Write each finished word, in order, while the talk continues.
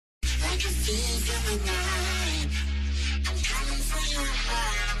like a thief in the night. I'm coming for your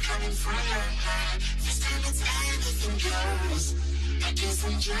heart, I'm coming for your heart. This time it's anything goes. I guess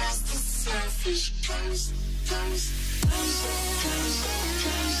I'm just a selfish ghost.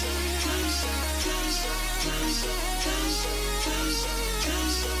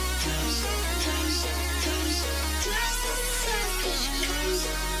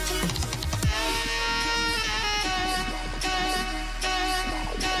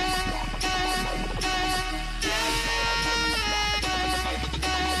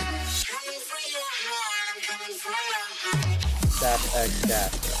 Dash X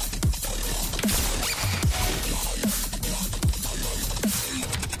dash.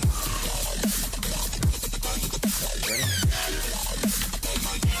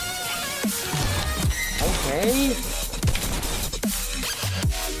 Okay.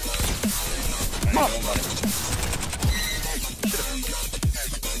 Oh.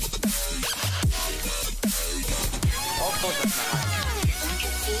 Of course that's not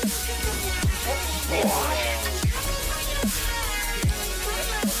mine.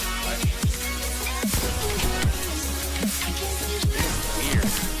 Weird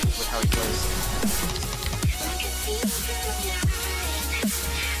with how he plays.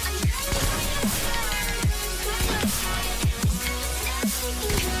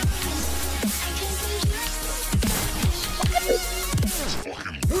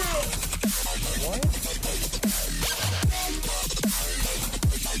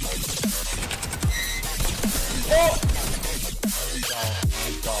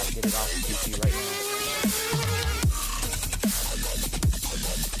 Get it off the PC right now.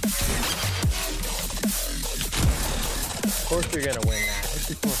 Of course you're gonna win that.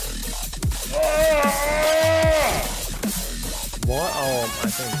 What? Oh, I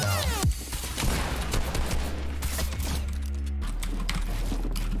think that.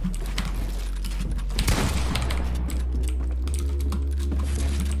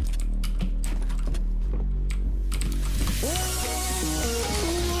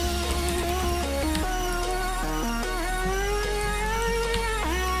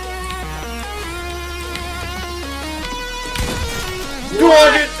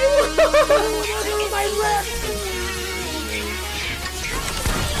 Target! My left!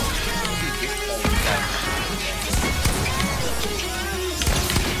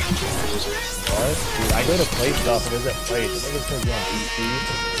 What? Dude, I go to play stuff and it doesn't play. So maybe it's gonna be on PC.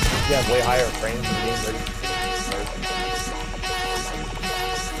 You have way higher frames in the game ready.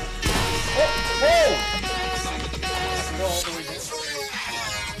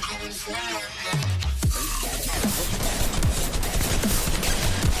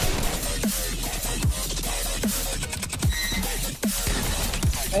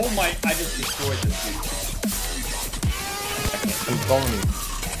 Oh my, I just destroyed this dude. I'm following you.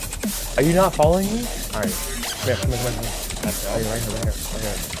 Are you not following me? Alright. Come here. That's right here.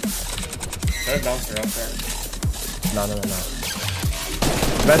 Is there a bouncer up there? No.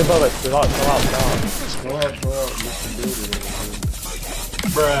 Red above us. Chill out. Go out.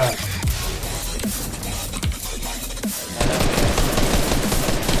 Bruh.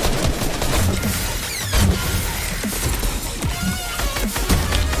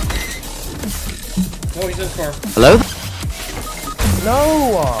 Oh, he's in the car. Hello? No!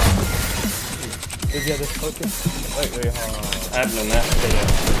 Is he at this focus? Wait, hold on. I have no map.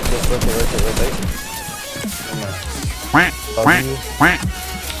 Rotate.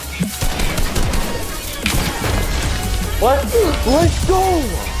 What? Let's go!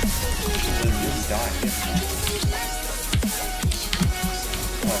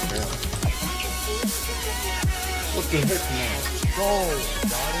 What the heck, man? Go!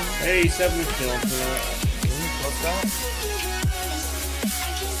 Hey, 7 kills. Can you flip that?